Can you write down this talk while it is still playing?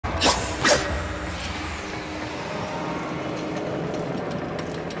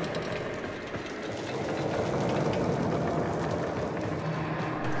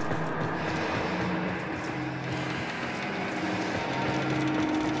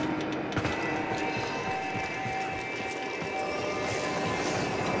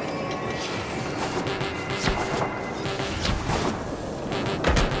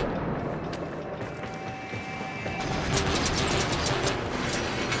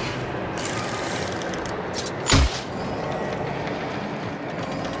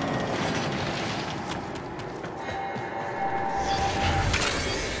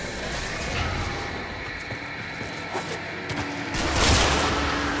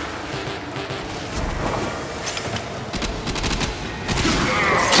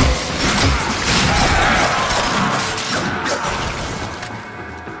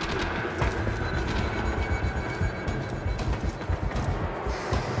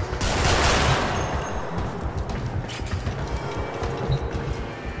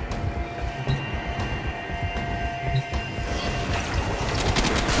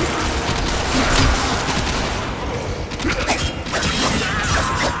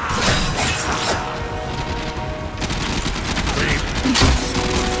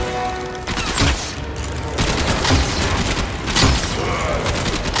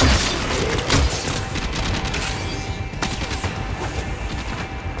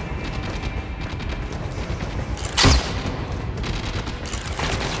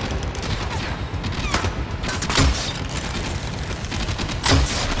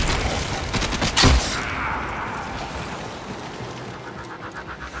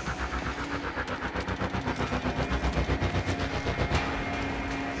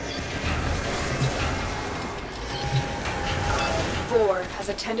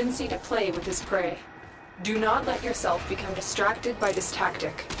a tendency to play with his prey. Do not let yourself become distracted by this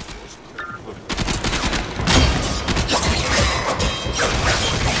tactic.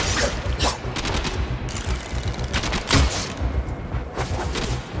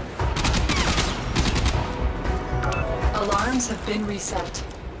 Alarms have been reset.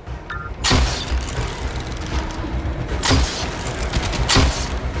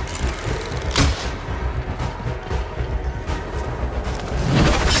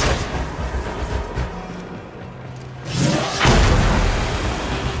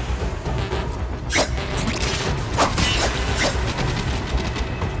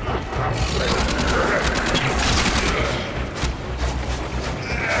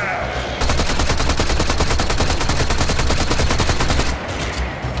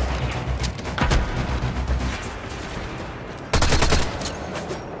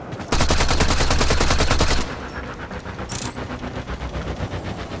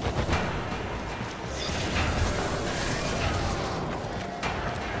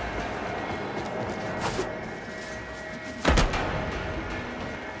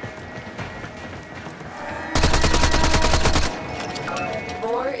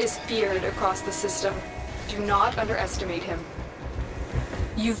 Is feared across the system. Do not underestimate him.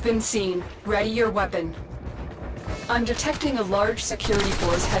 You've been seen. Ready your weapon. I'm detecting a large security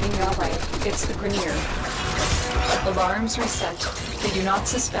force heading your way. It's the Grenier. Alarms reset. They do not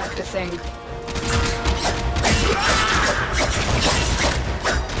suspect a thing.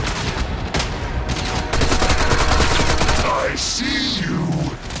 I see you!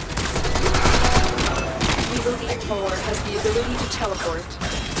 Evil Elite 4 has the ability to teleport.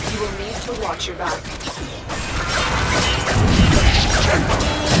 You will need to watch your back.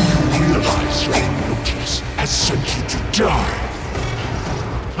 Realize your notice has sent you to die.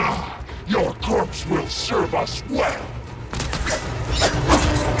 Ah, your corpse will serve us well.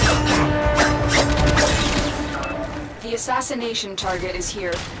 The assassination target is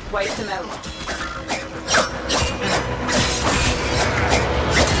here. Wipe them out.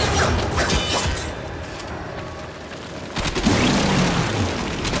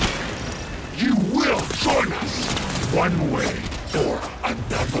 Join us, one way or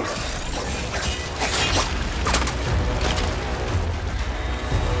another.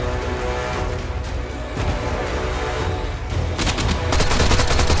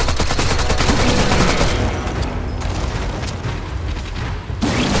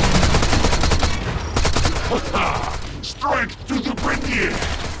 Strength to the Grenier!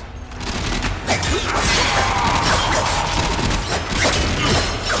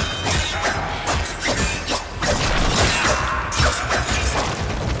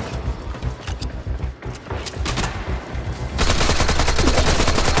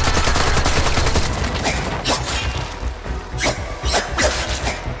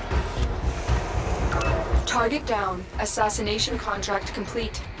 Target down. Assassination contract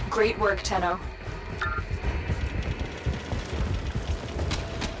complete. Great work, Tenno.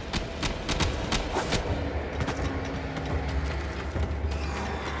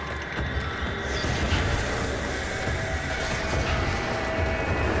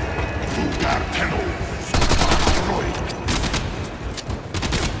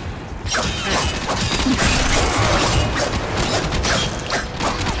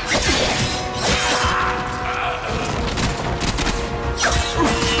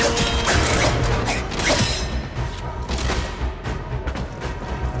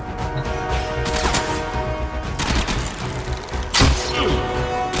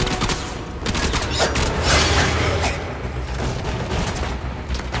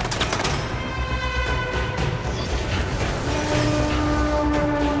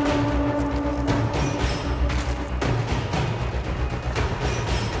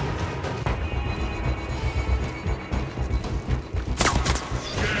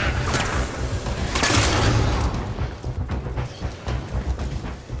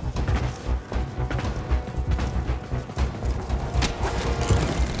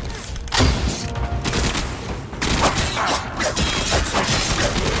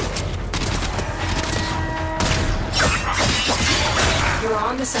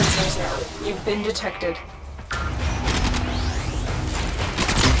 On the sensors now. You've been detected.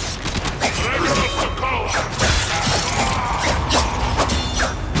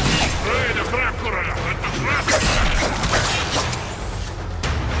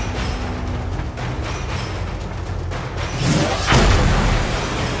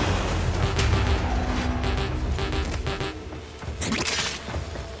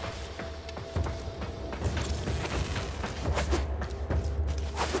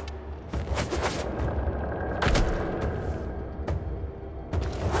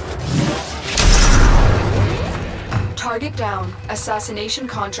 down. Assassination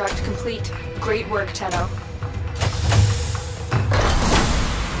contract complete. Great work, Tenno.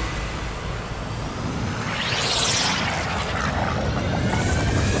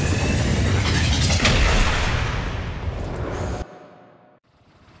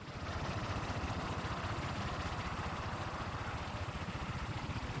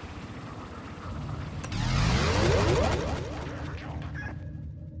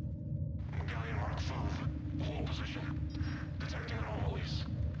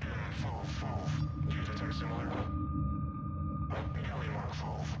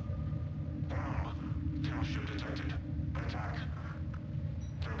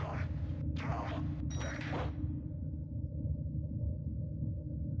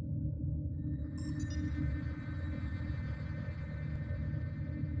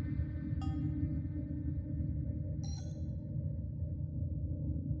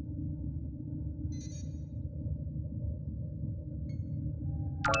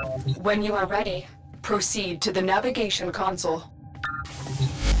 When you are ready, proceed to the navigation console.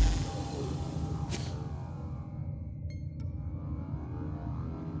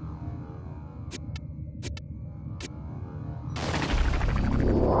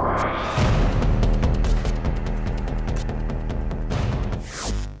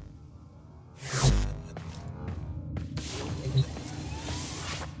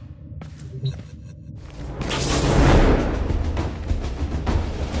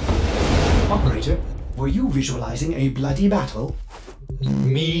 Operator, were you visualizing a bloody battle?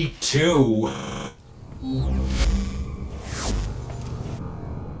 Me too.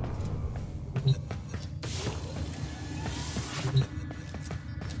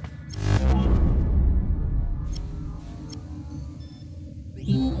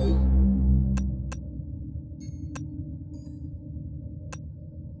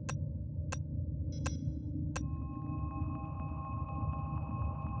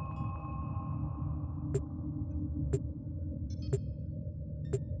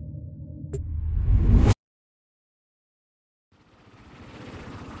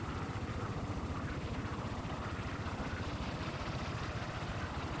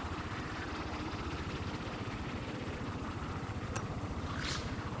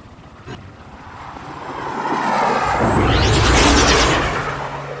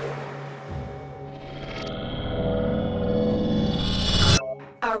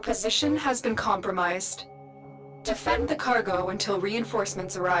 Our position has been compromised. Defend the cargo until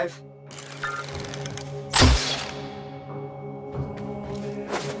reinforcements arrive.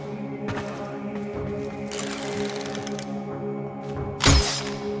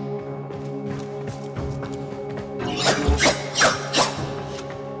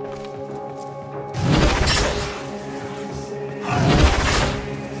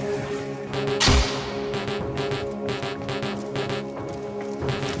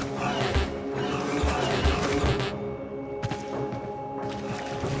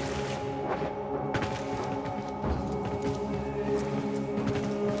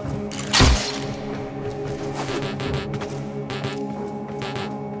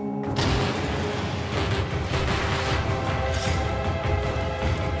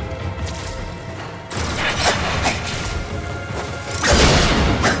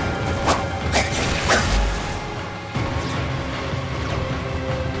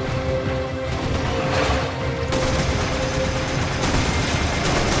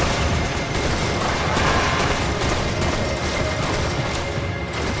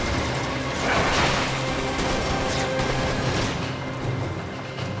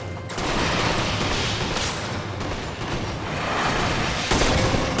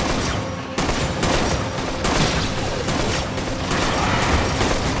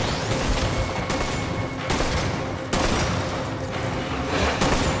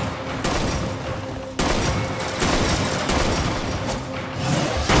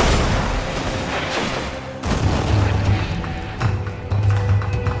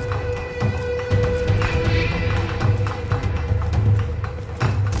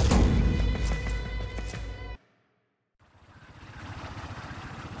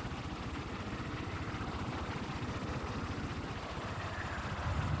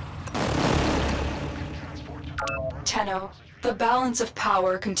 Tenno, the balance of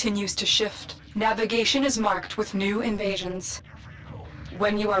power continues to shift. Navigation is marked with new invasions.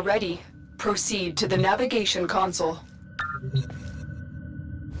 When you are ready, proceed to the navigation console.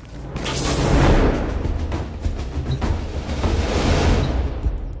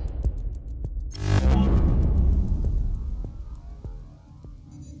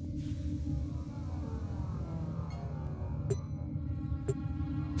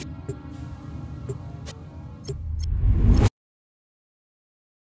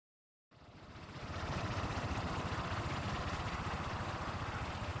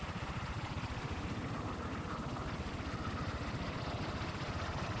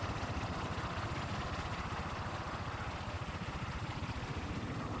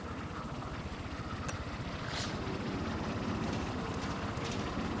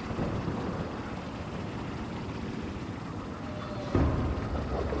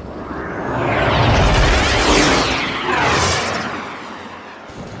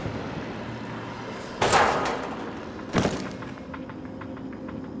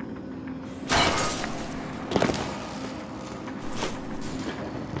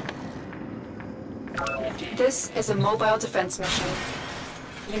 This is a mobile defense mission.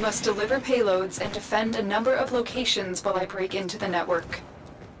 You must deliver payloads and defend a number of locations while I break into the network.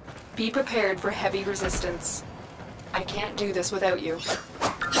 Be prepared for heavy resistance. I can't do this without you.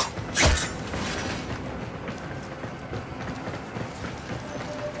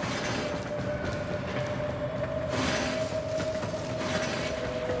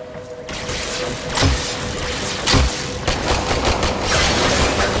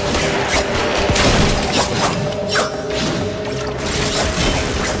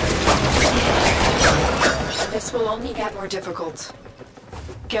 This will only get more difficult.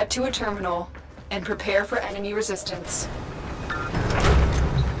 Get to a terminal and prepare for enemy resistance.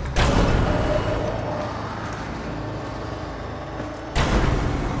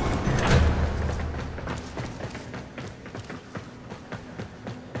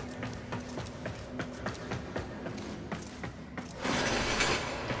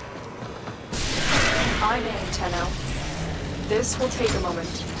 I'm in, Tenno. This will take a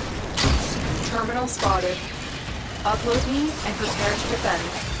moment. Terminal spotted. Upload me and prepare to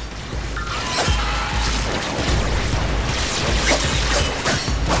defend.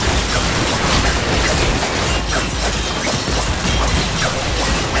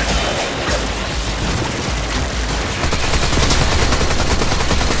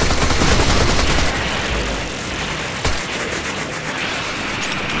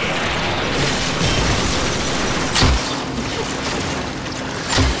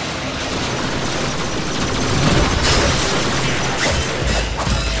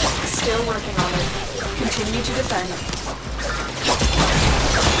 Still working on it. Continue to defend.